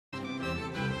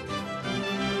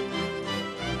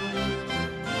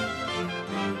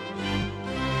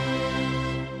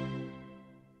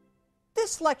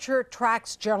This lecture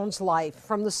tracks Joan's life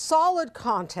from the solid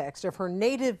context of her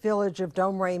native village of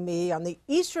Domremy on the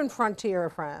eastern frontier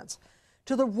of France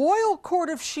to the royal court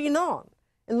of Chinon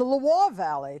in the Loire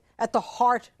Valley at the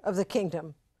heart of the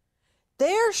kingdom.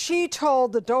 There she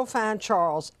told the Dauphin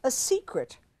Charles a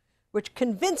secret which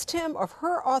convinced him of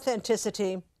her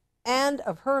authenticity and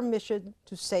of her mission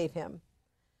to save him.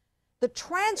 The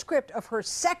transcript of her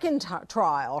second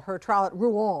trial, her trial at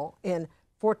Rouen in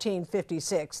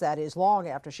 1456, that is, long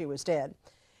after she was dead,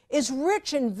 is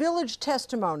rich in village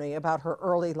testimony about her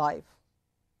early life.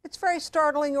 It's very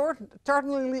startlingly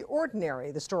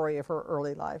ordinary, the story of her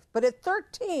early life. But at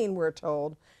 13, we're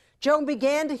told, Joan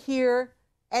began to hear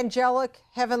angelic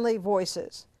heavenly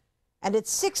voices. And at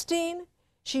 16,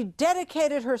 she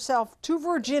dedicated herself to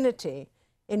virginity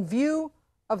in view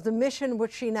of the mission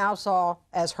which she now saw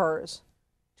as hers,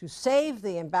 to save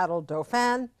the embattled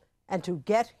Dauphin and to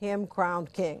get him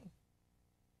crowned king.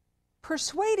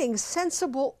 Persuading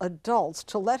sensible adults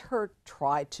to let her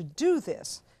try to do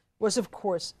this was, of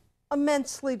course,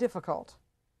 immensely difficult.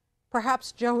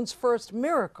 Perhaps Joan's first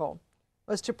miracle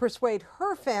was to persuade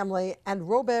her family and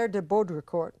Robert de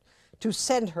Baudricourt to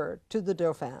send her to the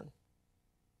Dauphin.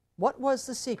 What was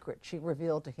the secret she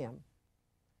revealed to him?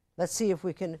 Let's see if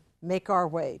we can make our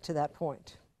way to that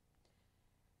point.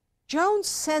 Joan's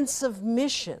sense of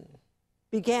mission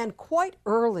began quite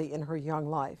early in her young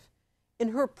life, in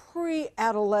her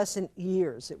pre-adolescent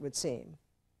years, it would seem.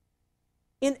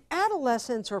 In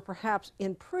adolescence, or perhaps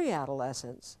in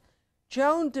pre-adolescence,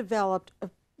 Joan developed a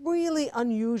really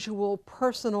unusual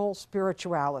personal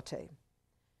spirituality.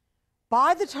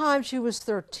 By the time she was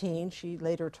 13, she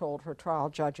later told her trial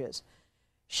judges,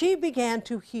 she began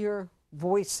to hear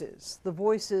voices, the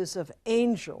voices of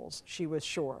angels, she was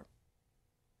sure.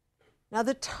 Now,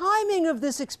 the timing of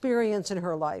this experience in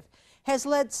her life has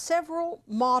led several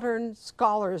modern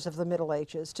scholars of the Middle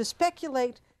Ages to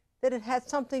speculate that it had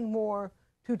something more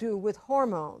to do with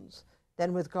hormones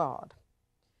than with God.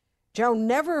 Joan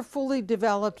never fully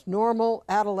developed normal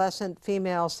adolescent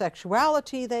female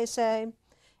sexuality, they say,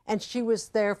 and she was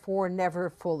therefore never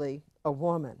fully a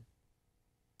woman.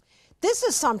 This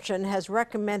assumption has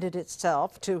recommended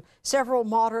itself to several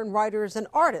modern writers and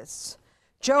artists.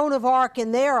 Joan of Arc,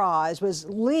 in their eyes, was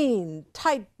lean,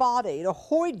 tight-bodied, a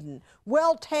hoyden,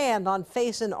 well-tanned on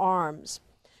face and arms,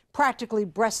 practically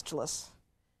breastless.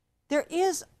 There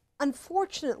is,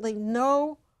 unfortunately,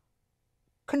 no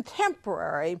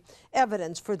contemporary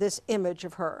evidence for this image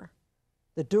of her.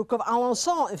 The Duke of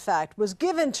Alençon, in fact, was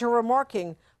given to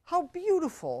remarking how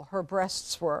beautiful her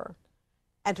breasts were,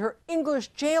 and her English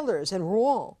jailers in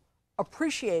Rouen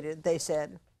appreciated, they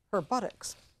said, her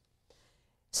buttocks.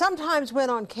 Sometimes when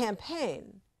on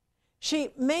campaign, she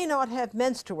may not have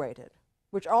menstruated,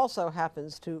 which also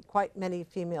happens to quite many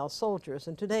female soldiers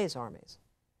in today's armies.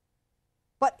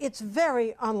 But it's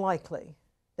very unlikely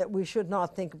that we should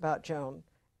not think about Joan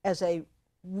as a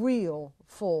real,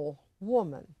 full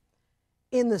woman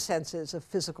in the senses of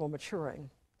physical maturing.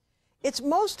 It's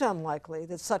most unlikely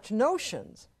that such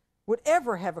notions would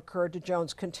ever have occurred to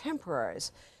Joan's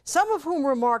contemporaries, some of whom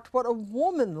remarked what a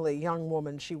womanly young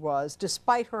woman she was,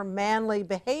 despite her manly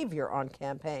behavior on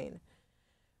campaign,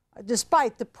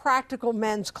 despite the practical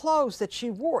men's clothes that she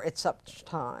wore at such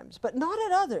times, but not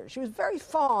at others. She was very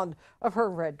fond of her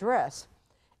red dress.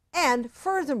 And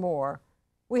furthermore,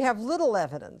 we have little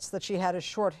evidence that she had a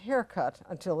short haircut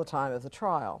until the time of the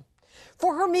trial.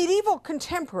 For her medieval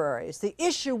contemporaries, the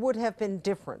issue would have been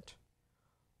different.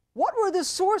 What were the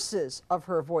sources of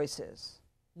her voices?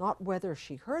 Not whether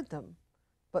she heard them,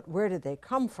 but where did they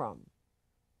come from?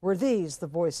 Were these the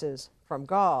voices from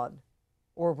God,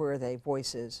 or were they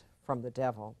voices from the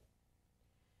devil?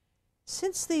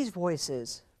 Since these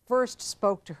voices first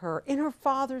spoke to her in her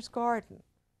father's garden,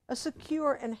 a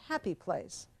secure and happy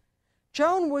place,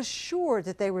 Joan was sure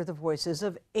that they were the voices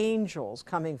of angels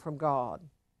coming from God.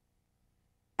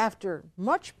 After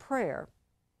much prayer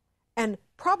and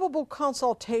probable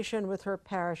consultation with her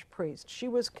parish priest, she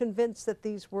was convinced that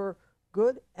these were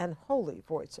good and holy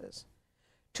voices,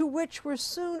 to which were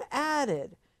soon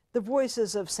added the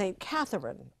voices of St.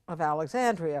 Catherine of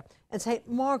Alexandria and St.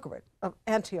 Margaret of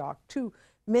Antioch, two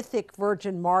mythic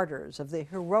virgin martyrs of the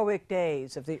heroic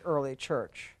days of the early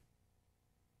church.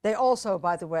 They also,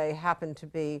 by the way, happened to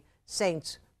be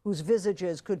saints whose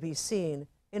visages could be seen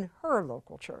in her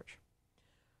local church.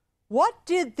 What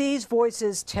did these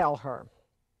voices tell her?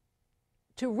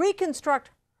 To reconstruct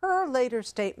her later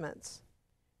statements,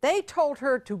 they told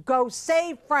her to go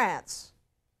save France,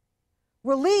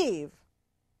 relieve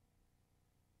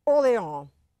Orléans,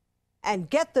 and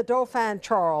get the Dauphin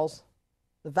Charles,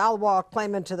 the Valois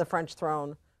claimant to the French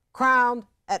throne, crowned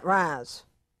at Reims.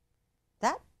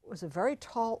 That was a very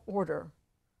tall order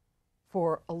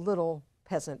for a little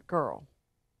peasant girl.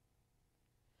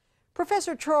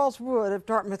 Professor Charles Wood of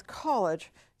Dartmouth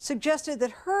College suggested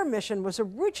that her mission was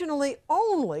originally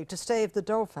only to save the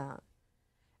Dauphin,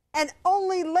 and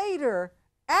only later,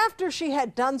 after she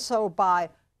had done so by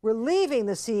relieving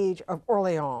the siege of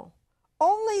Orleans,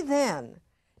 only then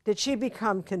did she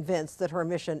become convinced that her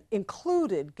mission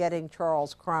included getting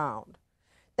Charles crowned.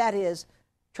 That is,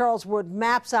 Charles Wood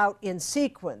maps out in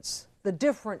sequence the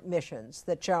different missions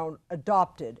that Joan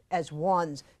adopted as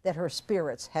ones that her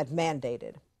spirits had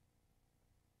mandated.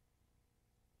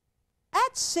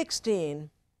 At 16,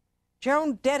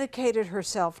 Joan dedicated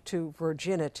herself to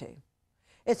virginity.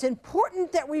 It's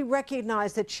important that we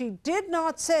recognize that she did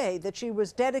not say that she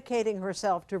was dedicating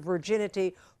herself to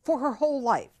virginity for her whole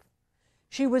life.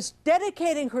 She was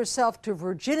dedicating herself to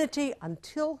virginity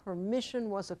until her mission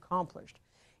was accomplished.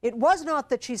 It was not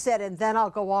that she said, and then I'll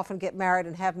go off and get married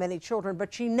and have many children,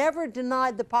 but she never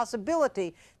denied the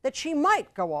possibility that she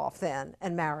might go off then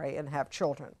and marry and have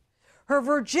children. Her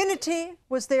virginity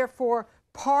was therefore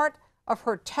part of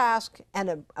her task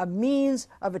and a means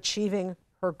of achieving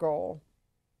her goal.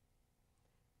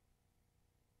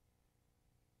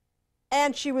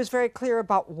 And she was very clear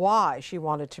about why she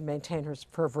wanted to maintain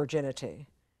her virginity,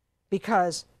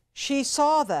 because she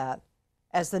saw that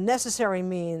as the necessary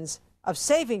means of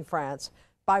saving France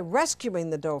by rescuing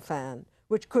the Dauphin,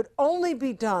 which could only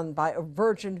be done by a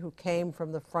virgin who came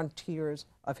from the frontiers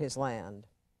of his land,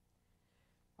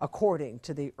 according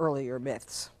to the earlier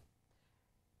myths.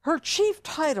 Her chief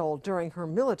title during her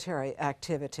military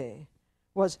activity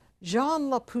was Jeanne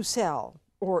la Pucelle,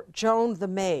 or Joan the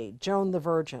Maid, Joan the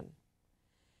Virgin.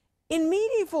 In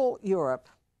medieval Europe,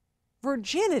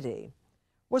 virginity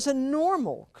was a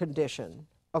normal condition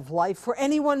of life for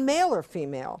anyone, male or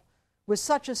female, with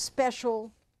such a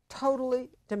special, totally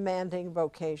demanding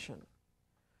vocation.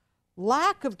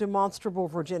 Lack of demonstrable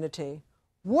virginity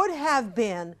would have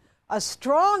been a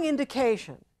strong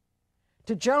indication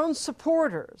to Joan's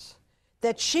supporters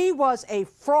that she was a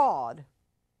fraud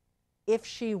if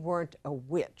she weren't a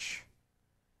witch.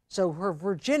 So her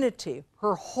virginity,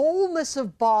 her wholeness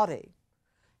of body,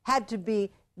 had to be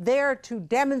there to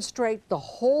demonstrate the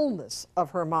wholeness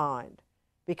of her mind.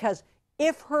 Because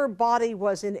if her body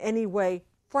was in any way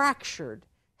fractured,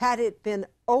 had it been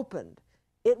opened,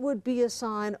 it would be a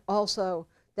sign also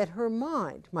that her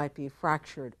mind might be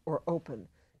fractured or open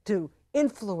to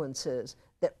influences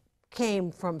that came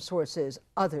from sources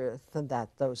other than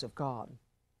those of God.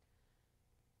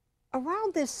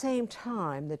 Around this same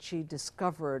time that she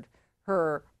discovered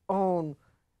her own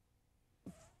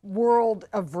world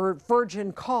of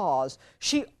virgin cause,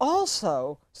 she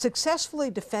also successfully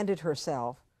defended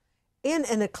herself in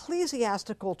an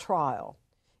ecclesiastical trial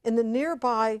in the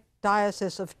nearby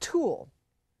diocese of Toul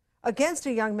against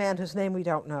a young man whose name we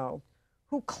don't know,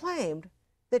 who claimed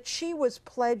that she was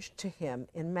pledged to him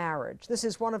in marriage. This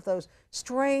is one of those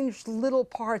strange little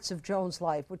parts of Joan's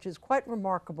life, which is quite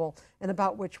remarkable and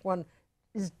about which one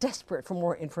is desperate for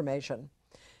more information.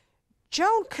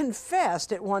 Joan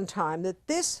confessed at one time that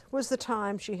this was the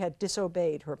time she had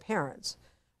disobeyed her parents.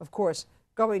 Of course,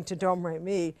 going to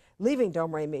Domremy, leaving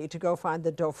Domremy to go find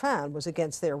the Dauphin was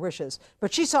against their wishes,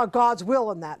 but she saw God's will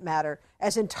in that matter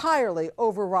as entirely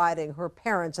overriding her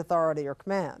parents' authority or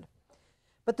command.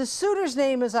 But the suitor's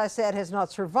name, as I said, has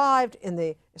not survived in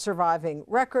the surviving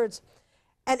records,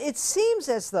 and it seems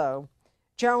as though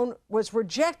Joan was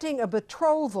rejecting a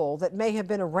betrothal that may have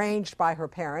been arranged by her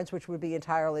parents, which would be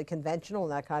entirely conventional in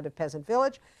that kind of peasant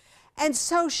village, and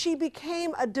so she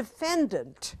became a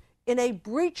defendant in a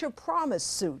breach of promise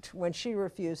suit when she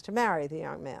refused to marry the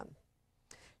young man.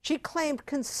 She claimed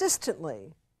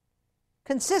consistently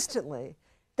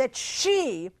that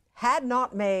she had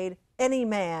not made any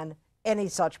man any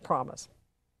such promise.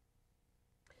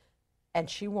 And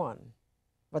she won.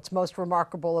 What's most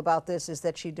remarkable about this is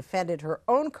that she defended her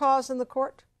own cause in the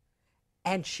court,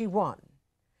 and she won.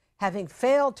 Having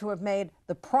failed to have made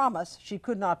the promise, she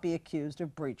could not be accused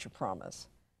of breach of promise.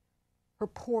 Her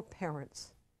poor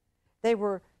parents, they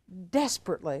were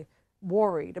desperately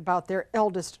worried about their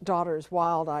eldest daughter's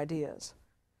wild ideas.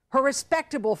 Her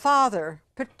respectable father,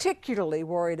 particularly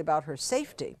worried about her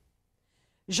safety.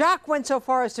 Jacques went so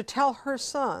far as to tell her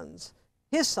sons,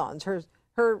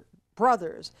 her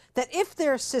brothers, that if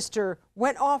their sister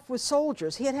went off with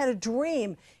soldiers, he had had a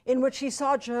dream in which he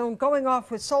saw Joan going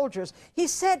off with soldiers. He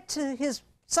said to his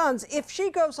sons, if she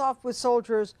goes off with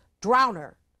soldiers, drown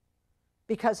her,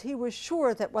 because he was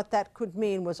sure that what that could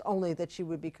mean was only that she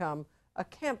would become a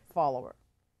camp follower,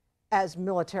 as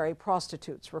military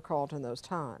prostitutes were called in those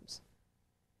times.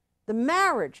 The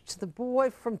marriage to the boy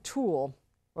from Toul,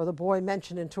 or the boy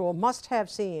mentioned in Toul, must have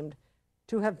seemed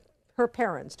to have her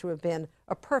parents to have been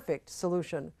a perfect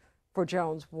solution for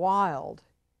Joan's wild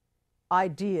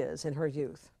ideas in her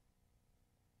youth.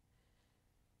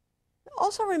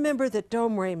 Also remember that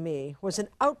Domremy was an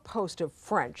outpost of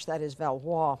French, that is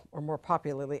Valois, or more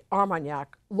popularly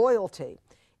Armagnac, loyalty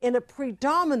in a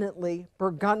predominantly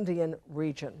Burgundian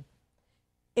region.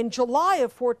 In July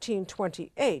of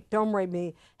 1428,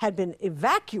 Domremy had been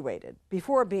evacuated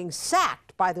before being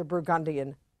sacked by the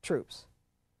Burgundian troops.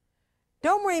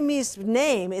 Domremy's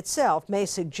name itself may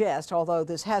suggest, although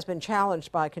this has been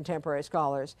challenged by contemporary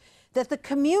scholars, that the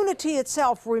community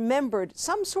itself remembered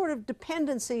some sort of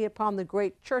dependency upon the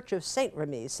great church of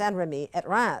Saint-Remy, Saint-Remy at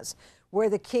Reims, where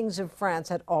the kings of France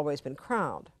had always been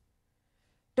crowned.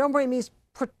 Domremy's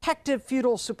protective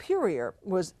feudal superior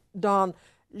was Don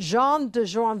Jean de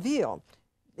Joinville,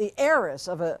 the heiress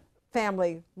of a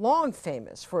family long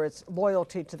famous for its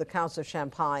loyalty to the Counts of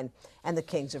Champagne and the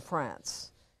kings of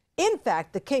France. In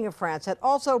fact, the King of France had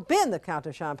also been the Count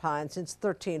of Champagne since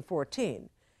 1314,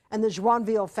 and the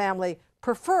Joinville family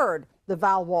preferred the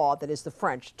Valois, that is the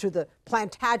French, to the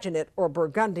Plantagenet or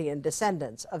Burgundian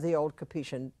descendants of the old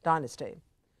Capetian dynasty.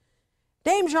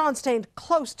 Dame Jean stayed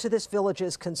close to this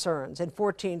village's concerns. In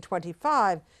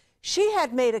 1425, she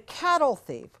had made a cattle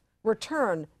thief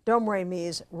return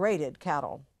Domremy's raided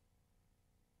cattle.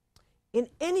 In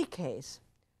any case,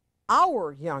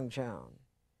 our young Joan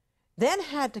then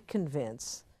had to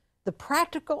convince the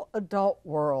practical adult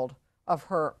world of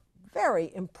her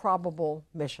very improbable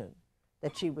mission,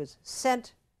 that she was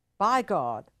sent by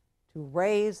God to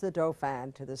raise the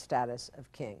Dauphin to the status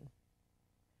of king.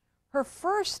 Her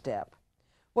first step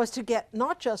was to get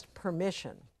not just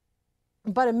permission,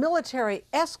 but a military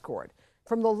escort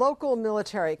from the local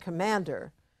military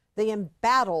commander, the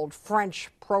embattled French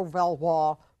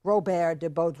pro-Valois Robert de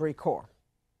Baudricourt.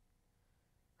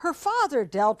 Her father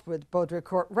dealt with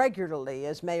Baudricourt regularly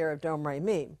as mayor of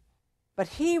Domremy, but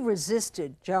he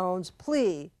resisted Joan's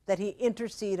plea that he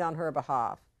intercede on her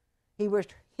behalf. He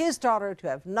wished his daughter to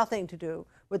have nothing to do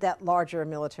with that larger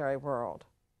military world.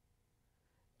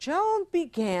 Joan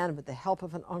began, with the help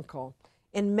of an uncle,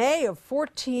 in May of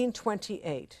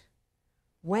 1428,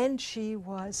 when she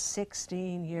was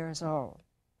 16 years old.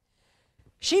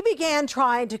 She began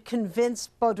trying to convince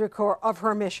Baudricourt of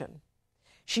her mission.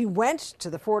 She went to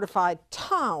the fortified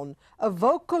town of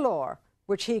Vaucouleurs,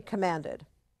 which he commanded.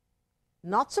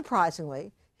 Not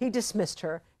surprisingly, he dismissed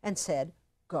her and said,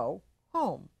 "Go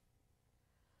home."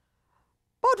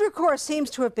 Baudricourt seems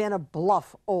to have been a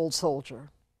bluff old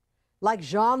soldier. Like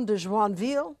Jean de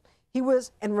Joinville, he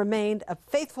was and remained a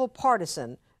faithful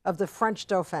partisan of the French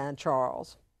Dauphin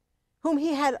Charles, whom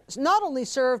he had not only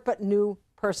served but knew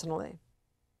personally.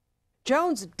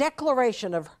 Joan's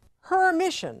declaration of her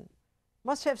mission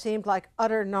must have seemed like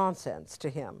utter nonsense to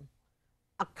him,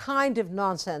 a kind of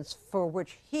nonsense for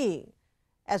which he,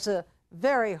 as a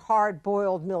very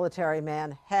hard-boiled military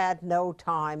man, had no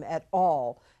time at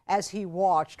all, as he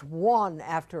watched one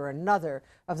after another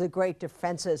of the great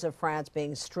defenses of France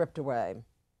being stripped away.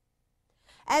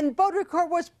 And Baudricourt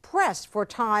was pressed for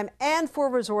time and for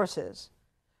resources.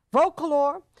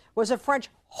 Vaucouleurs was a French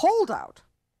holdout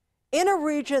in a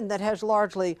region that has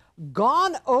largely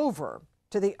gone over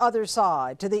to the other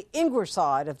side, to the English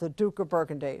side of the Duke of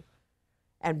Burgundy.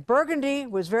 And Burgundy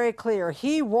was very clear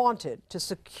he wanted to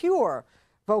secure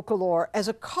Vaucouleurs as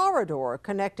a corridor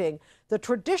connecting the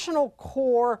traditional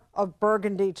core of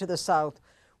Burgundy to the south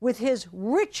with his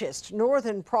richest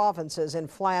northern provinces in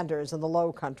Flanders and the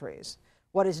Low Countries,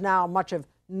 what is now much of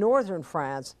northern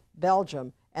France,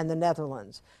 Belgium, and the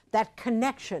Netherlands. That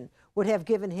connection would have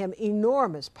given him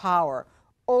enormous power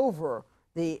over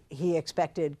the, he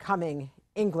expected, coming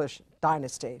English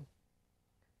dynasty.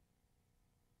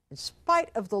 In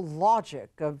spite of the logic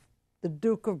of the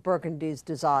Duke of Burgundy's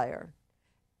desire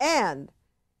and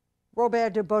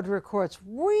Robert de Baudricourt's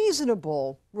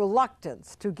reasonable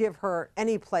reluctance to give her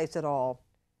any place at all,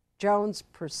 Joan's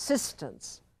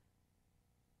persistence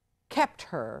kept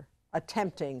her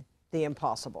attempting the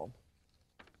impossible.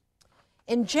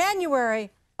 In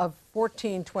January of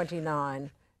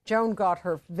 1429, Joan got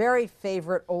her very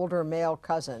favorite older male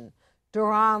cousin,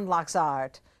 Durand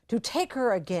Laxart, to take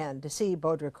her again to see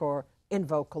Baudricourt in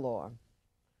Vaucouleurs.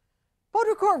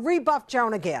 Baudricourt rebuffed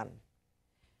Joan again.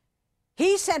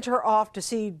 He sent her off to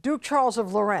see Duke Charles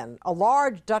of Lorraine, a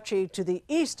large duchy to the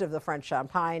east of the French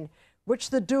Champagne, which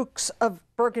the Dukes of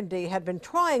Burgundy had been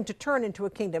trying to turn into a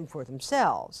kingdom for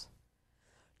themselves.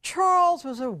 Charles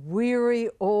was a weary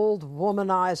old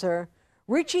womanizer,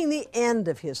 reaching the end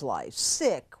of his life,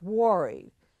 sick,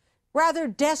 worried, rather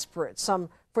desperate some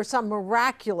for some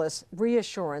miraculous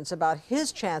reassurance about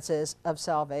his chances of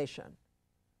salvation.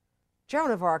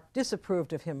 Joan of Arc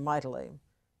disapproved of him mightily,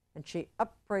 and she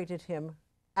upbraided him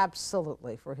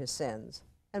absolutely for his sins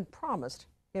and promised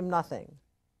him nothing.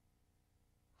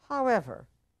 However,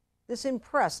 this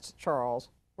impressed Charles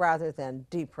rather than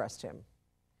depressed him.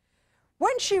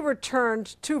 When she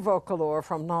returned to Vaucouleurs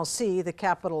from Nancy, the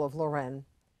capital of Lorraine,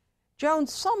 Joan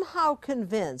somehow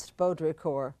convinced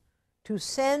Baudricourt to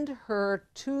send her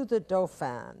to the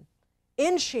Dauphin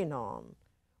in Chinon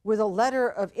with a letter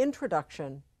of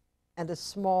introduction and a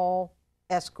small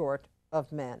escort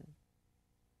of men.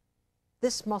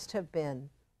 This must have been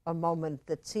a moment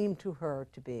that seemed to her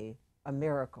to be a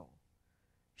miracle.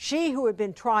 She, who had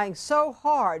been trying so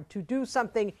hard to do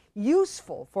something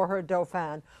useful for her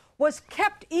Dauphin, was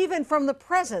kept even from the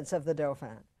presence of the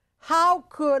Dauphin. How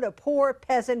could a poor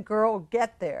peasant girl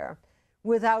get there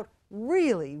without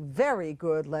really very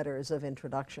good letters of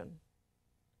introduction?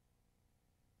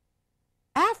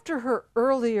 After her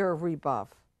earlier rebuff,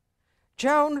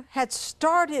 Joan had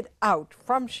started out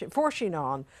for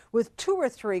Chinon with 2 or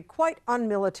 3 quite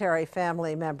unmilitary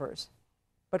family members,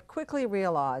 but quickly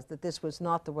realized that this was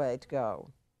not the way to go.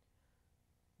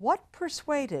 What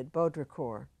persuaded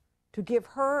Baudricourt to give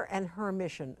her and her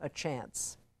mission a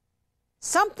chance?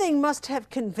 Something must have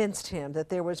convinced him that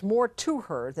there was more to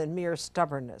her than mere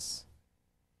stubbornness.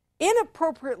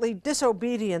 Inappropriately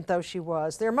disobedient though she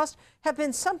was, there must have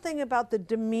been something about the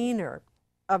demeanor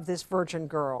of this virgin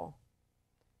girl.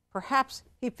 Perhaps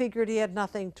he figured he had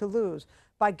nothing to lose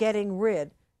by getting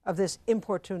rid of this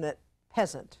importunate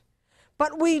peasant.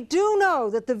 But we do know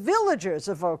that the villagers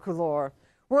of Vaucouleurs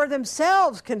were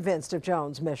themselves convinced of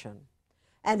Joan's mission,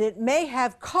 and it may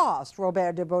have cost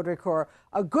Robert de Baudricourt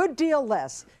a good deal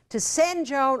less to send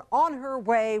Joan on her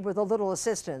way with a little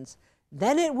assistance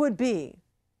than it would be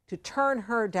to turn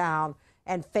her down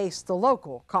and face the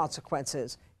local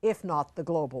consequences, if not the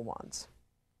global ones.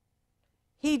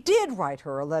 He did write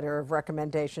her a letter of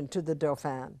recommendation to the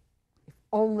Dauphin. If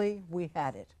only we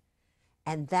had it.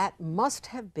 And that must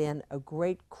have been a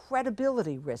great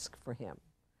credibility risk for him.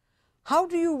 How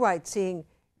do you write saying,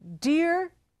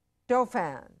 "Dear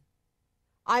Dauphin,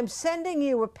 I'm sending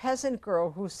you a peasant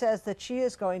girl who says that she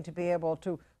is going to be able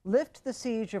to lift the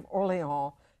siege of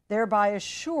Orléans, thereby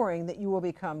assuring that you will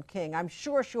become king. I'm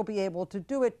sure she'll be able to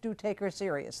do it. Do take her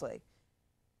seriously."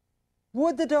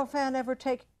 Would the Dauphin ever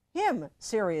take him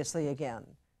seriously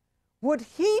again? Would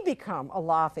he become a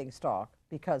laughingstock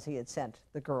because he had sent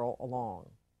the girl along?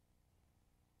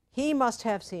 He must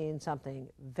have seen something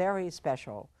very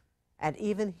special and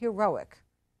even heroic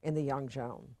in the young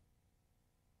Joan.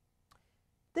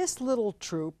 This little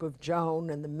troop of Joan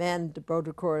and the men de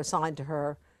Baudricourt assigned to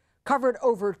her covered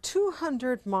over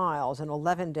 200 miles in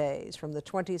 11 days from the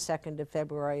 22nd of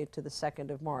February to the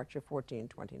 2nd of March of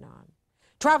 1429,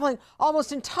 traveling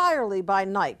almost entirely by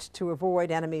night to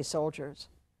avoid enemy soldiers.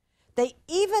 They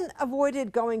even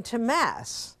avoided going to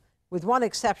Mass, with one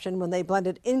exception when they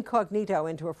blended incognito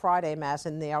into a Friday Mass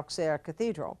in the Auxerre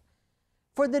Cathedral.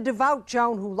 For the devout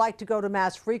Joan, who liked to go to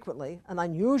Mass frequently, an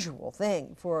unusual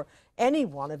thing for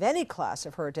anyone of any class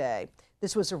of her day,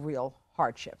 this was a real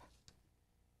hardship.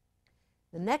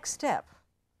 The next step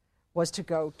was to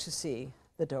go to see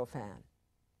the Dauphin.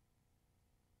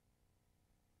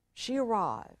 She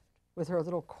arrived with her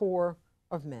little corps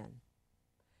of men.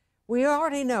 We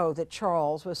already know that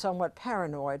Charles was somewhat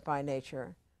paranoid by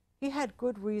nature. He had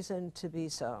good reason to be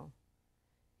so.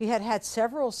 He had had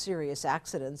several serious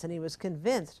accidents, and he was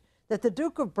convinced that the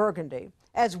Duke of Burgundy,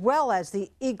 as well as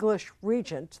the English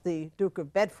regent, the Duke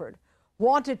of Bedford,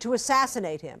 wanted to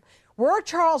assassinate him. Were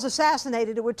Charles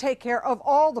assassinated, it would take care of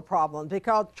all the problems,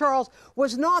 because Charles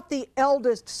was not the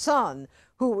eldest son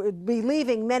who would be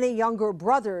leaving many younger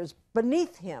brothers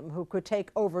beneath him who could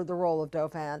take over the role of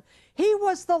Dauphin. He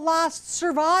was the last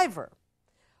survivor.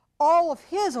 All of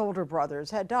his older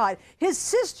brothers had died. His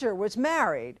sister was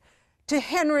married to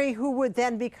Henry, who would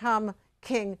then become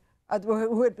king,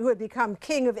 who had become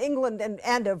king of England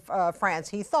and of France,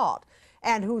 he thought,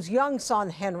 and whose young son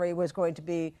Henry was going to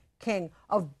be king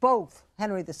of both.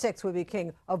 Henry VI would be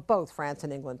king of both France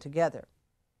and England together.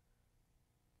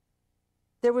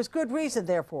 There was good reason,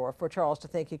 therefore, for Charles to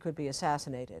think he could be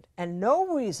assassinated, and no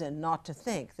reason not to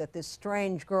think that this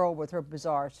strange girl with her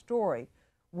bizarre story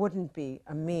wouldn't be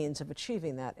a means of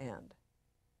achieving that end.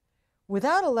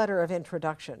 Without a letter of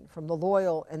introduction from the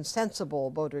loyal and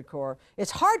sensible Baudricourt,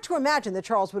 it's hard to imagine that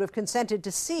Charles would have consented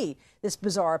to see this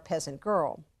bizarre peasant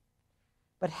girl.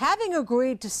 But having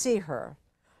agreed to see her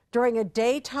during a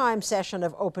daytime session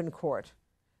of open court,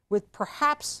 with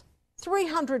perhaps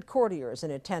 300 courtiers in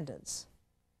attendance,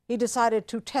 he decided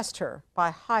to test her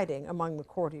by hiding among the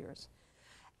courtiers.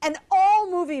 And all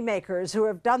movie makers who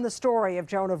have done the story of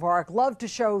Joan of Arc love to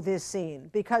show this scene,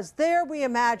 because there we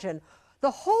imagine the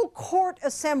whole court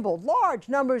assembled, large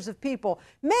numbers of people,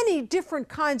 many different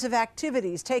kinds of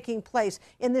activities taking place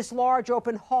in this large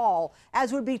open hall,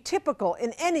 as would be typical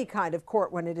in any kind of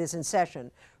court when it is in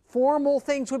session. Formal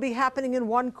things would be happening in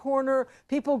one corner,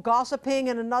 people gossiping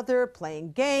in another,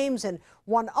 playing games in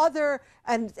one other,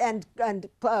 and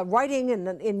writing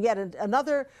in yet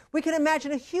another. We can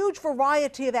imagine a huge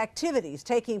variety of activities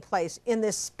taking place in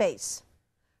this space.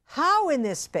 How in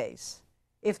this space,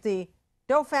 if the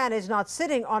Dauphin is not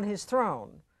sitting on his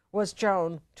throne, was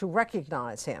Joan to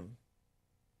recognize him?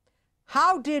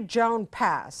 How did Joan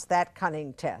pass that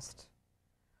cunning test?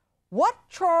 What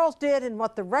Charles did and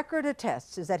what the record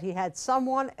attests is that he had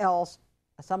someone else,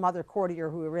 some other courtier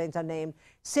who remains unnamed,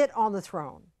 sit on the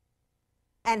throne.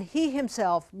 And he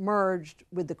himself merged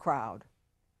with the crowd.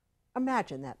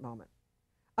 Imagine that moment.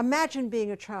 Imagine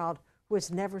being a child who has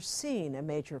never seen a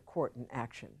major court in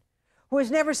action, who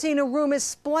has never seen a room as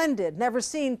splendid, never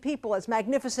seen people as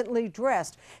magnificently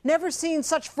dressed, never seen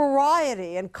such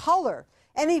variety and color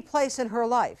any place in her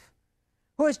life,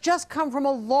 who has just come from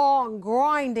a long,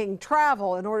 grinding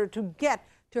travel in order to get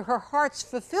to her heart's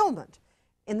fulfillment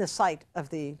in the sight of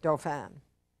the Dauphin.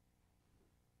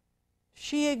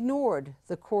 She ignored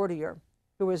the courtier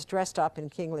who was dressed up in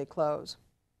kingly clothes,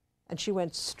 and she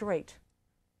went straight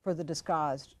for the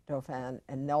disguised Dauphin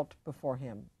and knelt before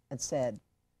him and said,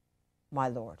 "My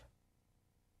lord."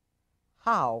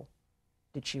 How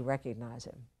did she recognize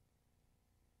him?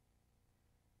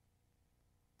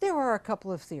 There are a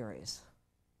couple of theories.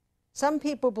 Some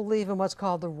people believe in what's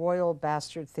called the royal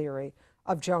bastard theory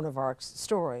of Joan of Arc's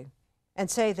story and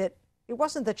say that it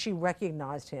wasn't that she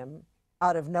recognized him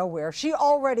out of nowhere. She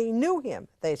already knew him,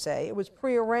 they say. It was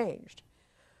prearranged.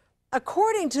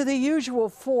 According to the usual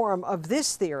form of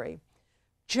this theory,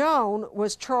 Joan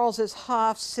was Charles's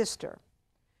half-sister,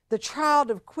 the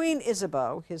child of Queen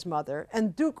Isabeau, his mother,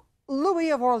 and Duke Louis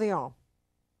of Orleans.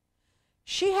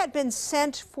 She had been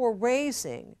sent for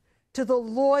raising to the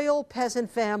loyal peasant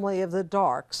family of the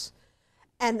Darcs,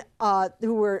 and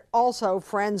who were also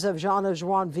friends of Jean of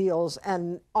Joinville's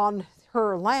and on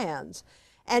her lands.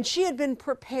 And she had been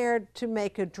prepared to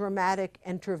make a dramatic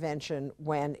intervention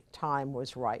when time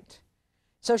was right.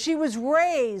 So she was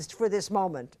raised for this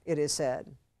moment, it is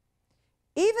said.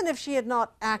 Even if she had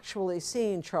not actually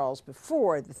seen Charles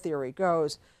before, the theory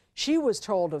goes, she was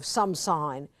told of some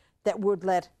sign that would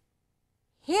let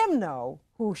him know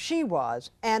who she was,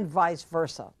 and vice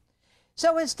versa.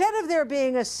 So instead of there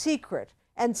being a secret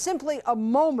and simply a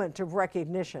moment of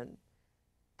recognition,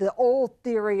 the old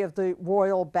theory of the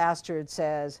royal bastard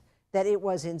says that it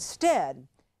was instead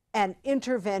an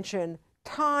intervention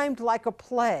timed like a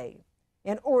play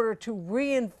in order to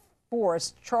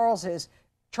reinforce Charles's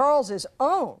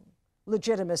own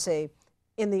legitimacy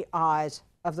in the eyes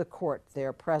of the court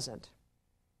there present.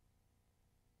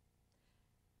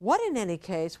 What, in any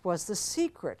case, was the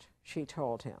secret she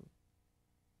told him?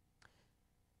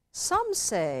 Some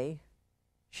say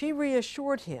she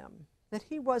reassured him that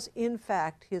he was, in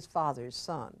fact, his father's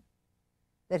son,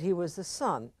 that he was the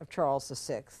son of Charles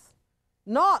VI,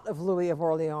 not of Louis of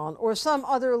Orleans or some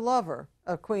other lover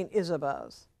of Queen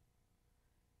Isabeau's.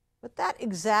 But that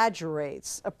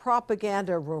exaggerates a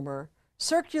propaganda rumor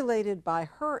circulated by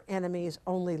her enemies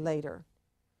only later.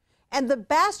 And the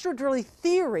bastardry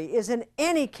theory is in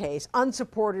any case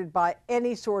unsupported by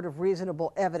any sort of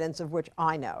reasonable evidence of which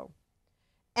I know.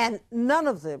 And none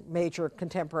of the major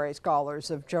contemporary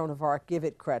scholars of Joan of Arc give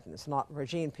it credence, not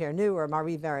Regine Pernoud or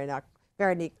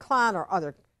Marie-Veronique Klein or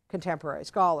other contemporary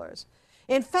scholars.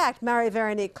 In fact,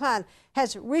 Marie-Veronique Klein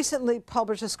has recently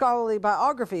published a scholarly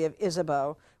biography of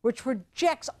Isabeau, which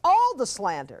rejects all the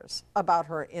slanders about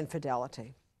her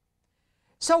infidelity.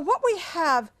 So what we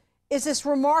have is this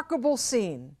remarkable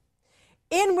scene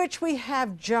in which we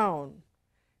have Joan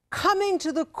coming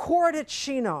to the court at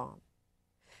Chinon,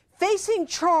 facing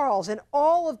Charles in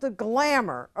all of the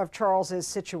glamour of Charles's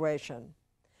situation,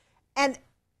 and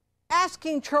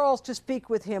asking Charles to speak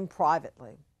with him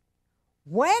privately.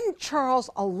 When Charles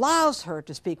allows her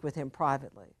to speak with him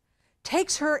privately,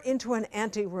 takes her into an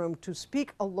anteroom to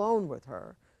speak alone with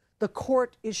her, the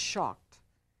court is shocked.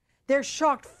 They're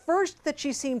shocked first that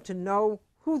she seemed to know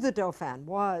who the Dauphin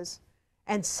was,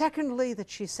 and secondly that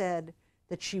she said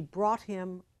that she brought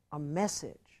him a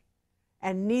message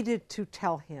and needed to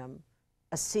tell him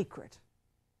a secret.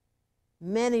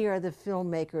 Many are the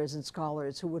filmmakers and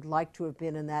scholars who would like to have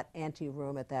been in that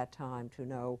anteroom at that time to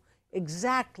know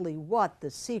exactly what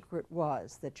the secret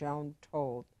was that Joan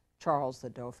told Charles the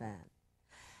Dauphin.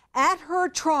 At her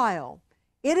trial,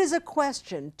 it is a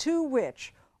question to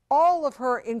which all of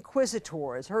her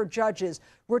inquisitors, her judges,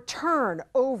 return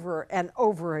over and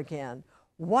over again.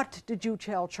 What did you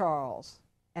tell Charles?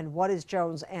 And what is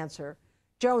Joan's answer?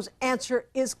 Joan's answer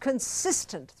is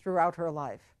consistent throughout her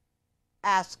life.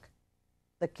 Ask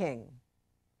the king.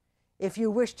 If you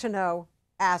wish to know,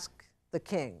 ask the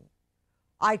king.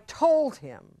 I told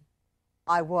him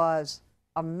I was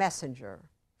a messenger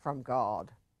from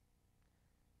God.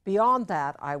 Beyond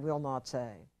that, I will not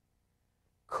say.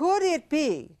 Could it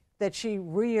be that she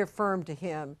reaffirmed to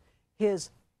him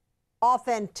his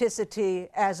authenticity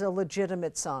as a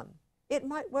legitimate son? It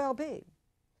might well be.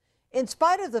 In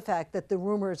spite of the fact that the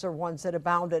rumors are ones that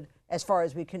abounded, as far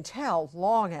as we can tell,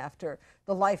 long after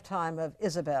the lifetime of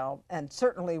Isabel, and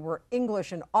certainly were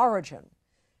English in origin,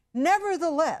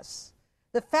 nevertheless,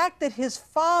 the fact that his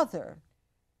father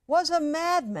was a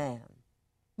madman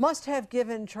must have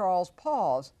given Charles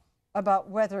pause about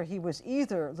whether he was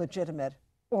either legitimate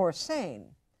or sane,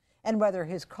 and whether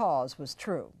his cause was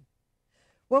true.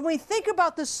 When we think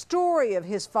about the story of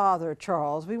his father,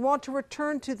 Charles, we want to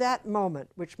return to that moment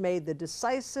which made the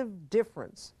decisive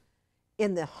difference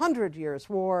in the 100 Years'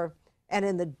 War and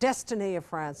in the destiny of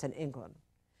France and England.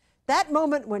 That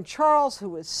moment when Charles,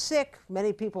 who was sick,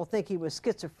 many people think he was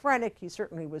schizophrenic, he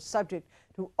certainly was subject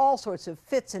to all sorts of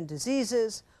fits and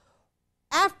diseases.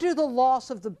 After the loss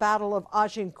of the Battle of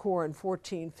Agincourt in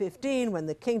 1415, when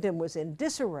the kingdom was in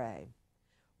disarray,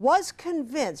 was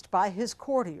convinced by his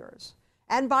courtiers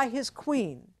and by his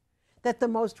queen that the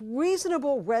most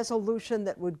reasonable resolution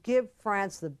that would give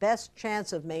France the best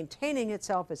chance of maintaining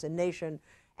itself as a nation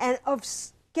and of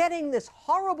getting this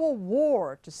horrible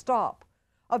war to stop,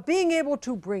 of being able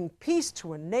to bring peace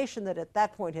to a nation that at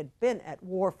that point had been at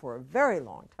war for a very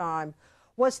long time,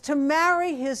 was to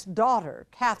marry his daughter,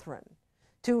 Catherine,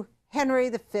 to Henry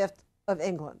V of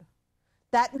England.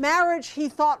 That marriage, he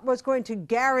thought, was going to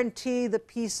guarantee the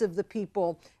peace of the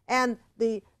people and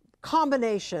the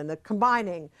combination, the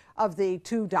combining of the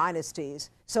two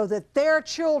dynasties so that their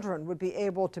children would be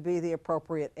able to be the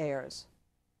appropriate heirs.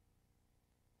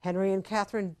 Henry and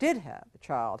Catherine did have the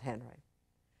child Henry.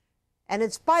 And in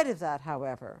spite of that,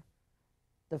 however,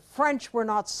 the French were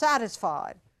not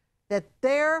satisfied that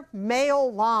their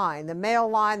male line, the male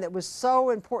line that was so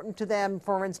important to them,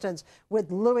 for instance, with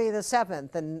Louis VII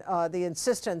and the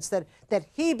insistence that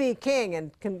he be king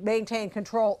and maintain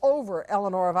control over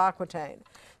Eleanor of Aquitaine,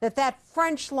 that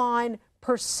French line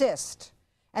persist,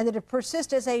 and that it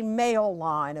persist as a male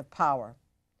line of power.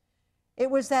 It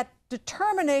was that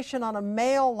determination on a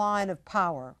male line of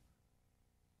power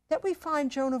that we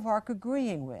find Joan of Arc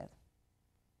agreeing with.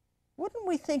 Wouldn't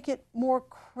we think it more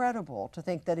credible to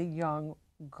think that a young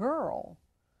girl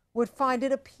would find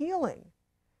it appealing,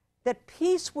 that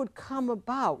peace would come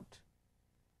about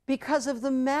because of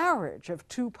the marriage of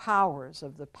two powers,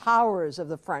 of the powers of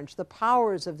the French, the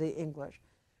powers of the English,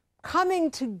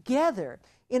 coming together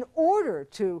in order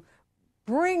to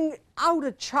bring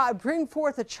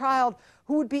forth a child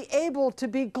who would be able to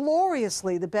be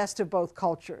gloriously the best of both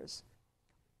cultures,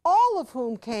 all of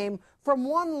whom came from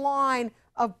one line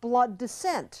of blood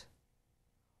descent.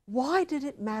 Why did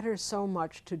it matter so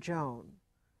much to Joan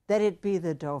that it be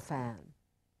the Dauphin?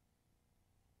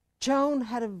 Joan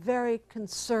had a very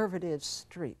conservative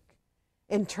streak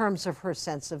in terms of her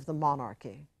sense of the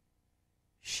monarchy.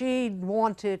 She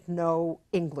wanted no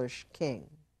English king.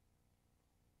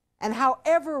 And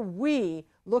however we,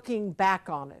 looking back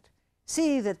on it,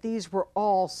 see that these were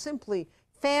all simply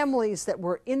families that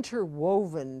were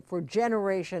interwoven for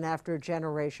generation after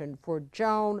generation, for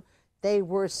Joan, they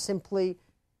were simply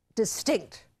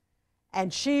distinct.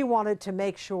 And she wanted to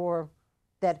make sure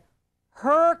that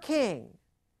her king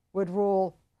would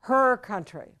rule her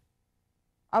country.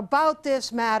 About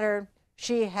this matter,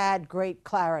 she had great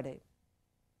clarity.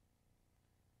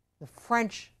 The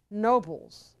French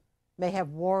nobles may have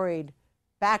worried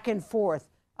back and forth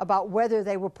about whether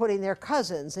they were putting their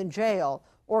cousins in jail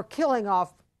or killing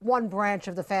off one branch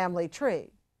of the family tree.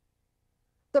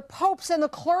 The popes and the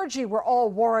clergy were all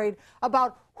worried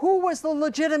about who was the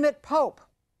legitimate pope.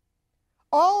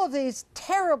 All of these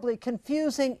terribly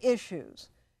confusing issues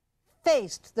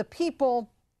faced the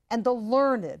people and the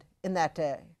learned in that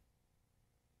day.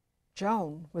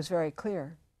 Joan was very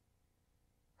clear.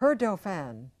 Her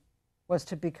Dauphin was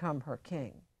to become her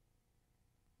king.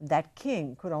 That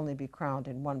king could only be crowned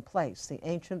in one place, the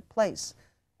ancient place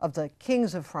of the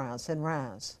kings of France in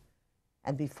Reims.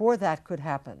 And before that could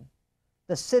happen,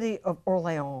 the city of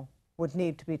Orleans would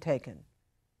need to be taken.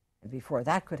 And before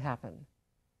that could happen,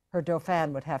 her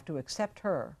Dauphin would have to accept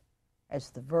her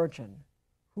as the virgin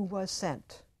who was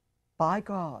sent by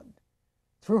God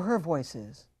through her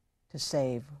voices to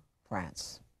save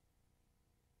France.